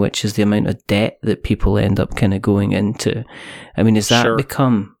training, which is the amount of debt that people end up kind of going into. I mean, has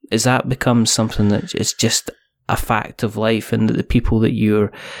that become something that is just a fact of life, and that the people that you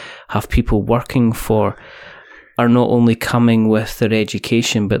have people working for are not only coming with their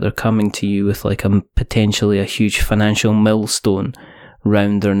education, but they're coming to you with like potentially a huge financial millstone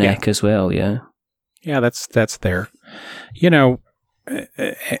round their neck as well, yeah? Yeah, that's there. You know,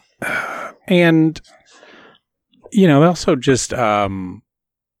 and, you know, also just times,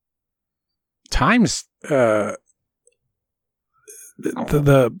 the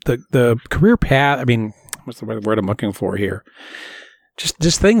career path, I mean, what's the word I'm looking for here?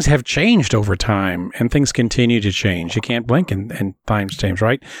 Just things have changed over time, and things continue to change. You can't blink and times change,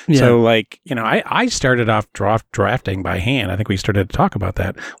 right? Yeah. So, like, you know, I started off drafting by hand. I think we started to talk about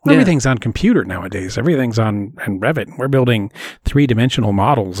that. Well, everything's on computer nowadays. Everything's on Revit. We're building 3-dimensional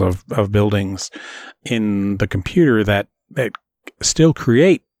models of buildings in the computer that still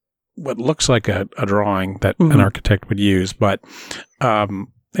create what looks like a drawing that an architect would use, but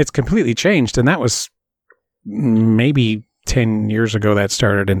it's completely changed. And that was maybe 10 years ago that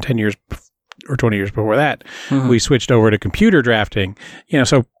started, and 10 years or 20 years before that, we switched over to computer drafting. You know,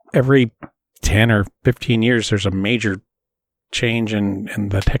 so every 10 or 15 years, there's a major change in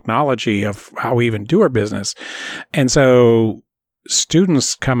the technology of how we even do our business. And so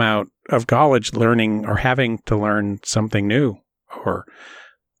students come out of college learning or having to learn something new, or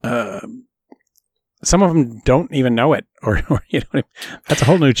some of them don't even know it, or you know, that's a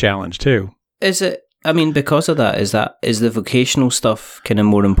whole new challenge too. Is it? I mean, because of that, is the vocational stuff kind of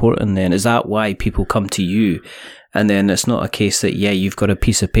more important then? Is that why people come to you? And then it's not a case that, you've got a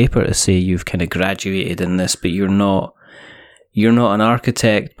piece of paper to say you've kind of graduated in this, but you're not an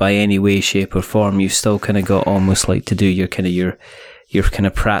architect by any way, shape or form. You've still kind of got almost like to do your kind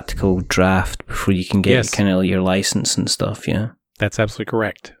of practical draft before you can get kind of your license and stuff, yeah? That's absolutely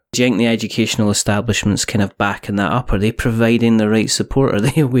correct. Do you think the educational establishment's kind of backing that up? Are they providing the right support? Are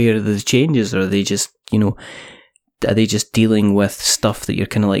they aware of the changes? Or are they just, are they just dealing with stuff that you're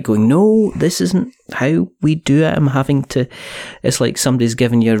kind of like going, no, this isn't how we do it. It's like somebody's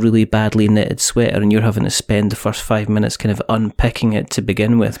giving you a really badly knitted sweater and you're having to spend the first 5 minutes kind of unpicking it to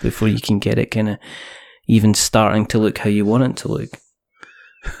begin with before you can get it kind of even starting to look how you want it to look.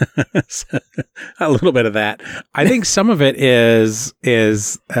 A little bit of that. I think some of it is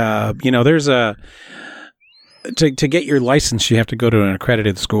there's to get your license, you have to go to an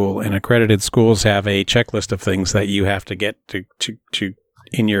accredited school, and accredited schools have a checklist of things that you have to get to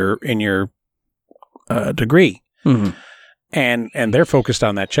in your degree, and they're focused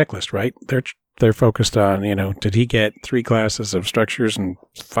on that checklist, right? They're focused on, did he get 3 classes of structures and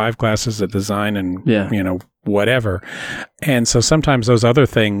 5 classes of design and whatever. And so sometimes those other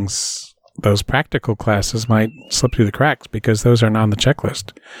things, those practical classes might slip through the cracks because those are not on the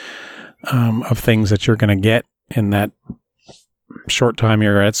checklist of things that you're going to get in that short time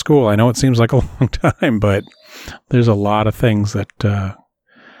you're at school. I know it seems like a long time, but there's a lot of things that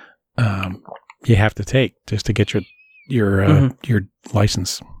you have to take just to get your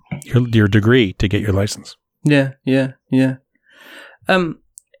license, your degree to get your license. Yeah.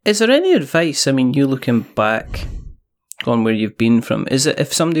 Is there any advice, I mean, you looking back on where you've been from, is it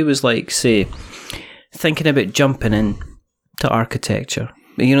if somebody was like, say, thinking about jumping in to architecture,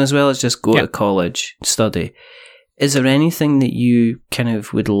 as well as just go to college, study, is there anything that you kind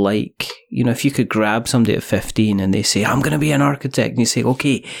of would like, if you could grab somebody at 15 and they say, I'm going to be an architect, and you say,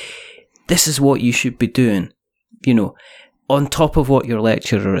 okay, this is what you should be doing, on top of what your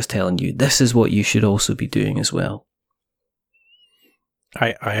lecturer is telling you, this is what you should also be doing as well.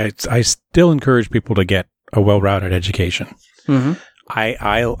 I still encourage people to get a well-rounded education.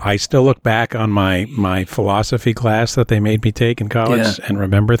 I still look back on my philosophy class that they made me take in college and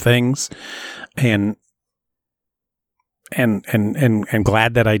remember things, and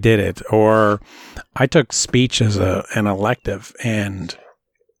glad that I did it. Or I took speech as an elective, and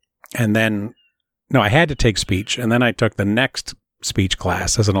then I had to take speech, and then I took the next speech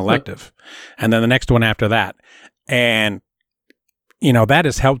class as an elective, and then the next one after that. And, that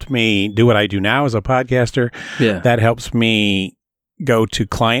has helped me do what I do now as a podcaster. Yeah. That helps me go to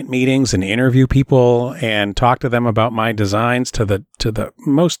client meetings and interview people and talk to them about my designs to the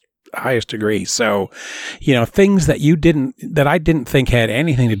most highest degree. So, things that I didn't think had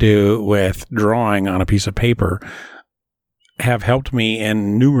anything to do with drawing on a piece of paper have helped me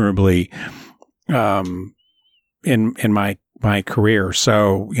innumerably in my career.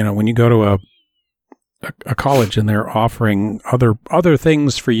 So, when you go to a college and they're offering other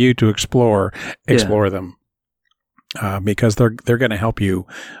things for you to explore them, because they're going to help you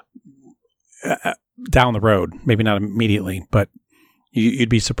down the road. Maybe not immediately, but you'd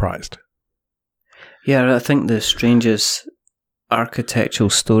be surprised. Yeah, I think the strangest architectural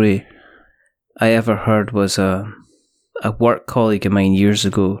story I ever heard was a work colleague of mine years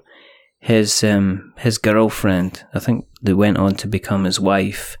ago. His girlfriend, I think they went on to become his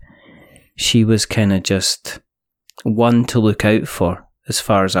wife. She was kind of just one to look out for as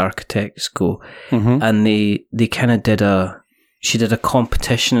far as architects go. Mm-hmm. And they kind of she did a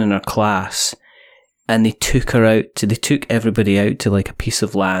competition in her class, and they took everybody out to like a piece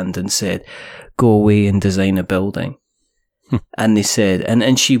of land and said, go away and design a building. And they said,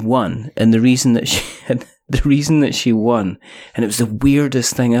 and she won. And the reason that she won, and it was the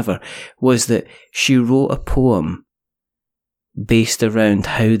weirdest thing ever, was that she wrote a poem based around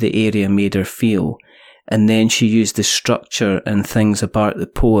how the area made her feel. And then she used the structure and things about the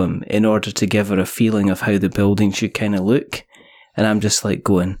poem in order to give her a feeling of how the building should kind of look. And I'm just like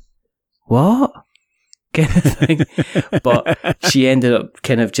going, what? Kind of thing. But she ended up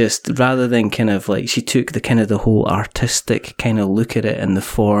kind of just, rather than kind of like, she took the kind of the whole artistic kind of look at it and the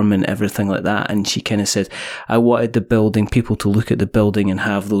form and everything like that. And she kind of said, I wanted people to look at the building and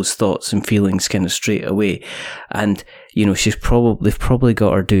have those thoughts and feelings kind of straight away. And, they've probably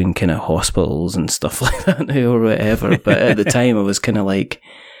got her doing kind of hospitals and stuff like that now or whatever. But at the time I was kind of like,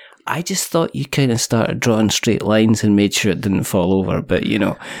 I just thought you kind of started drawing straight lines and made sure it didn't fall over. But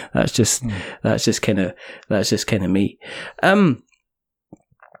that's just kind of me.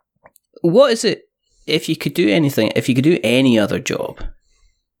 What is it, if you could do any other job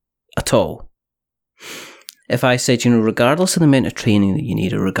at all? If I said, regardless of the amount of training that you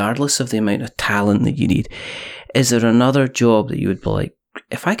need, or regardless of the amount of talent that you need, is there another job that you would be like,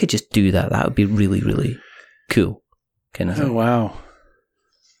 if I could just do that, that would be really, really cool, kind of thing? Oh, wow.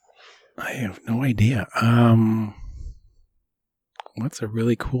 I have no idea. What's a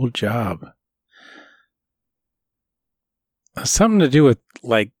really cool job? Something to do with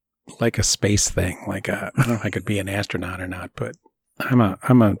like a space thing. I don't know if I could be an astronaut or not, but I'm a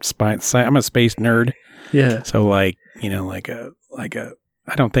space nerd. Yeah. So I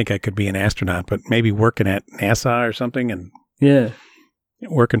don't think I could be an astronaut, but maybe working at NASA or something, and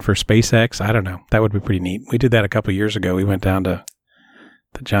working for SpaceX. I don't know. That would be pretty neat. We did that a couple of years ago. We went down to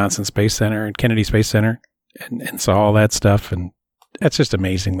the Johnson Space Center and Kennedy Space Center and saw all that stuff. And that's just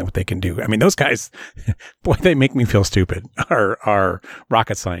amazing what they can do. I mean, those guys, boy, they make me feel stupid, are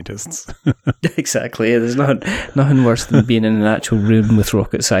rocket scientists. Exactly. There's nothing worse than being in an actual room with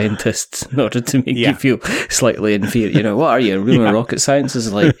rocket scientists in order to make you feel slightly inferior. What are you, a room of rocket science?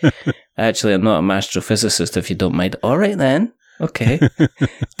 Is like, actually, I'm not a astrophysicist, if you don't mind. All right, then. Okay.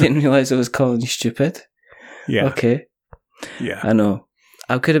 Didn't realize I was calling you stupid. Yeah. Okay. Yeah. I know.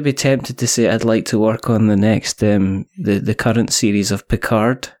 I could have been tempted to say I'd like to work on the next, the current series of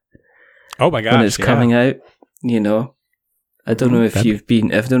Picard. Oh my gosh! When it's coming out, I don't know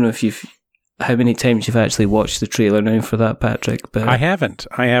if how many times you've actually watched the trailer now for that, Patrick. But I haven't.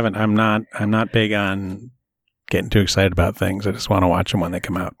 I'm not big on getting too excited about things. I just want to watch them when they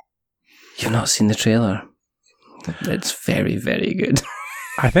come out. You've not seen the trailer? It's very, very good.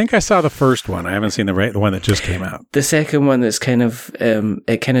 I think I saw the first one. I haven't seen the one that just came out. The second one that's kind of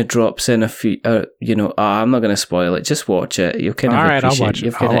it kind of drops in a few. I'm not going to spoil it. Just watch it. You'll kind of all right. I'll watch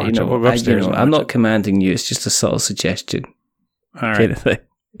it. I'm not commanding you. It's just a subtle suggestion. All right. Kind of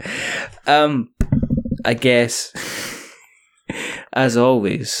thing. I guess, as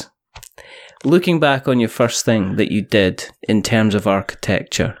always, looking back on your first thing that you did in terms of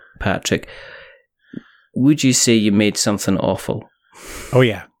architecture, Patrick, would you say you made something awful? Oh,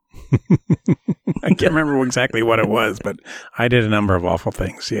 yeah. I can't remember exactly what it was, but I did a number of awful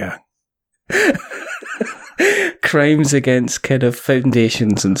things, yeah. Crimes against kind of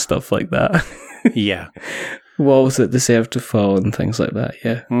foundations and stuff like that. Yeah. Walls that deserve to fall and things like that,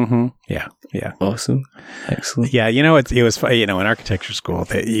 yeah. Mm-hmm. Yeah, yeah. Awesome. Excellent. Yeah, it was in architecture school,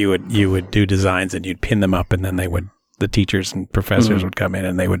 that you would do designs and you'd pin them up, and then the teachers and professors would come in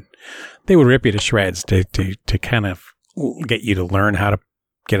and they would rip you to shreds to kind of get you to learn how to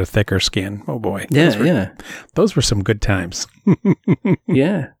get a thicker skin. Oh boy. Yeah, Those were some good times.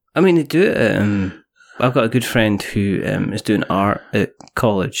 yeah. I mean, they do it. I've got a good friend who is doing art at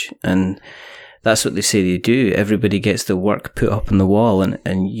college, and that's what they say they do. Everybody gets the work put up on the wall,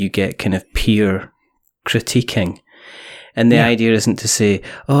 and you get kind of peer critiquing. And the idea isn't to say,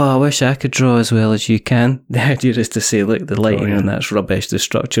 oh, I wish I could draw as well as you can. The idea is to say, look, the lighting on that's rubbish, the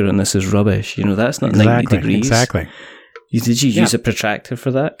structure on this is rubbish. That's not 90 degrees. Exactly. Did you use a protractor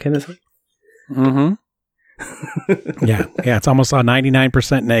for that kind of thing? Mm-hmm. Yeah, it's almost a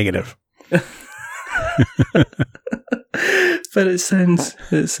 99% negative. But it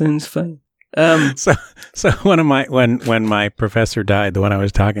sounds fine. So one of my when my professor died, the one I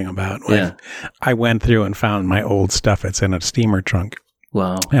was talking about, I went through and found my old stuff. It's in a steamer trunk.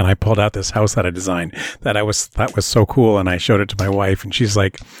 Wow! And I pulled out this house that I designed that thought was so cool, and I showed it to my wife, and she's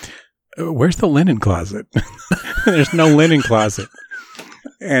like, "Where's the linen closet?" There's no linen closet,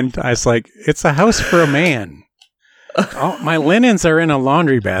 and I was like, "It's a house for a man." All my linens are in a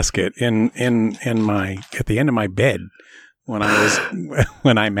laundry basket in my at the end of my bed. When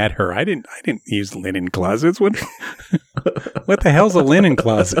I met her, I didn't use linen closets. What the hell's a linen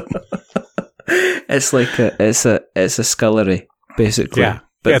closet? It's like it's a scullery, basically. Yeah,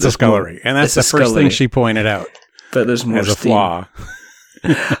 but it's a scullery, and that's the first thing she pointed out. But there's more as a steam. flaw.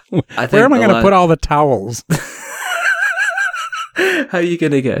 I think where am I going to put all the towels? How are you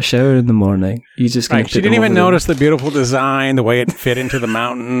going to get a shower in the morning? You just going to She didn't even notice the beautiful design, the way it fit into the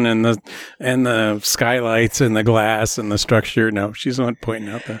mountain, and the skylights and the glass and the structure. No, she's not pointing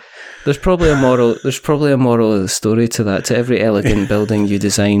out that. There's probably a moral. There's probably a moral of the story to that. To every elegant building you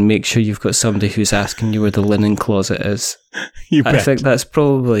design, make sure you've got somebody who's asking you where the linen closet is. I think that's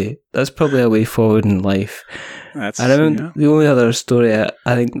probably a way forward in life. The only other story,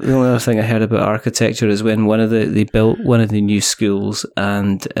 I think the only other thing I heard about architecture is when they built one of the new schools,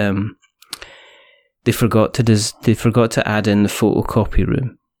 and they forgot to add in the photocopy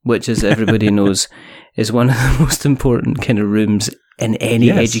room, which, as everybody knows, is one of the most important kind of rooms in any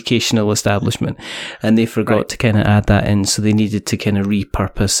educational establishment, and they forgot to kind of add that in, so they needed to kind of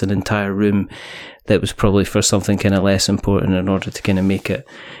repurpose an entire room that was probably for something kind of less important in order to kind of make it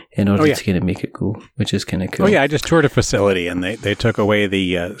go, which is kind of cool. Oh yeah, I just toured a facility, and they took away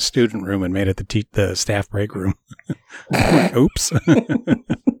the student room and made it the staff break room. Oops. Do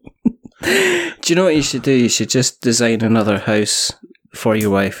you know what you should do? You should just design another house for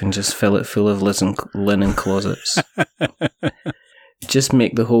your wife and just fill it full of linen closets. Just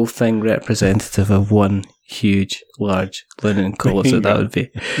make the whole thing representative of one huge, large linen closet. That would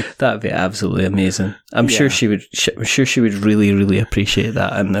be absolutely amazing. I'm sure she would. I'm sure she would really, really appreciate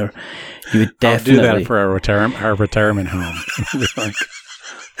that. And you would definitely I'll do that for our retirement home.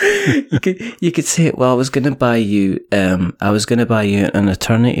 You could say, well, I was going to buy you an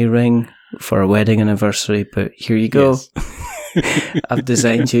eternity ring for a wedding anniversary, but here you go. Yes. I've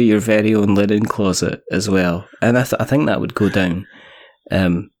designed you your very own linen closet as well, and I think that would go down.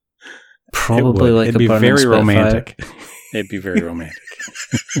 Probably like it'd be burning very Spitfire. Romantic. It'd be very romantic.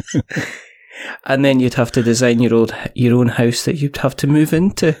 And then you'd have to design your own house that you'd have to move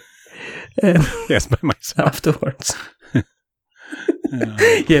into. Yes, by myself afterwards.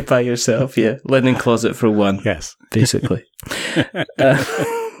 Yeah, by yourself. Yeah, linen closet for one. Yes, basically.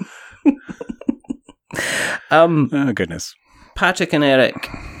 Oh goodness. Patrick and Eric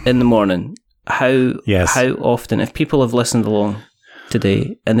in the morning. How often, if people have listened along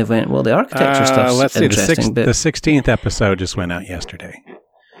today and they went, well, the architecture stuff's interesting. The 16th episode just went out yesterday,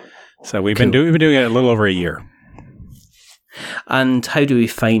 so we've been doing it a little over a year. And how do we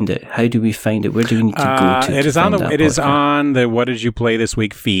find it? Where do we need to go to? It is on the What Did You Play This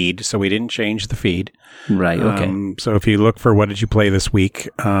Week feed, so we didn't change the feed. Right, okay. So if you look for What Did You Play This Week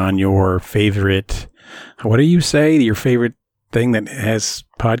on your favorite, what do you say? Your favorite thing that has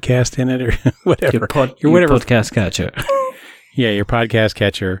podcast in it or whatever. Your podcast catcher. Yeah, your podcast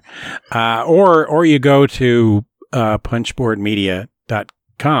catcher. Or you go to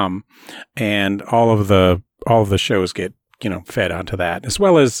punchboardmedia.com and all of the shows get fed onto that, as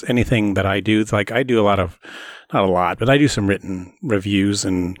well as anything that I do. It's like I do not a lot, but I do some written reviews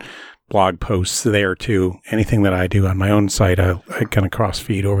and blog posts there too. Anything that I do on my own site, I kind of cross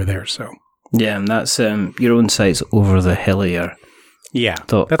feed over there. So yeah, and that's your own site's Over the Hillier. Yeah,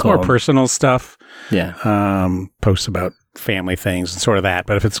 that's more personal stuff. Yeah, posts about family things and sort of that.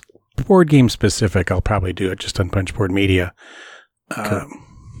 But if it's board game specific, I'll probably do it just on Punchboard Media. Cool.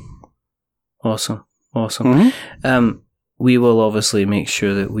 Awesome. Mm-hmm. We will obviously make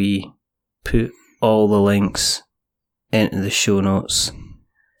sure that we put all the links into the show notes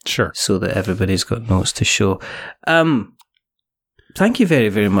Sure. So that everybody's got notes to show. Thank you very,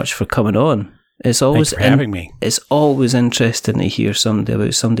 very much for coming on. It's always Thanks for having me. It's always interesting to hear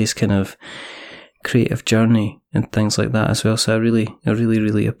about somebody's kind of creative journey and things like that as well. So I really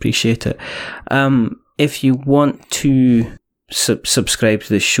appreciate it. If you want to subscribe to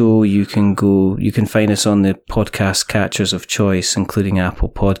the show, you can find us on the podcast catchers of choice, including Apple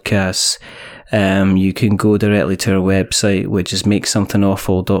Podcasts. You can go directly to our website, which is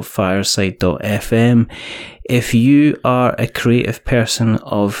makesomethingawful.fireside.fm. If you are a creative person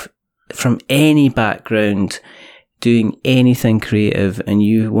from any background, doing anything creative, and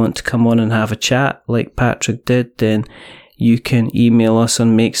you want to come on and have a chat like Patrick did, then you can email us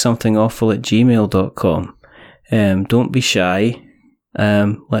on makesomethingawful@gmail.com. Don't be shy.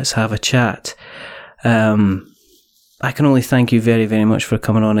 Let's have a chat. I can only thank you very, very much for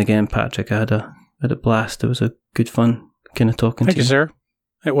coming on again, Patrick. I had a blast. It was a good fun kind of talking to you. Thank you, sir.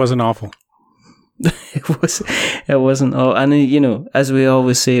 It wasn't awful. It wasn't all. And as we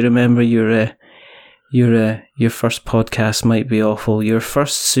always say, remember your first podcast might be awful. Your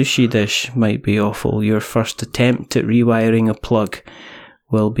first sushi dish might be awful. Your first attempt at rewiring a plug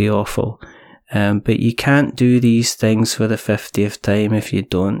will be awful. But you can't do these things for the 50th time if you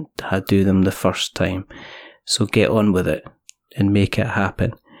don't do them the first time. So get on with it and make it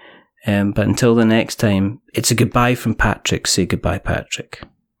happen. But until the next time, it's a goodbye from Patrick. Say goodbye, Patrick.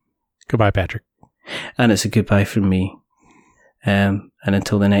 Goodbye, Patrick. And it's a goodbye from me. And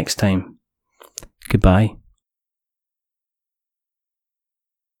until the next time, goodbye.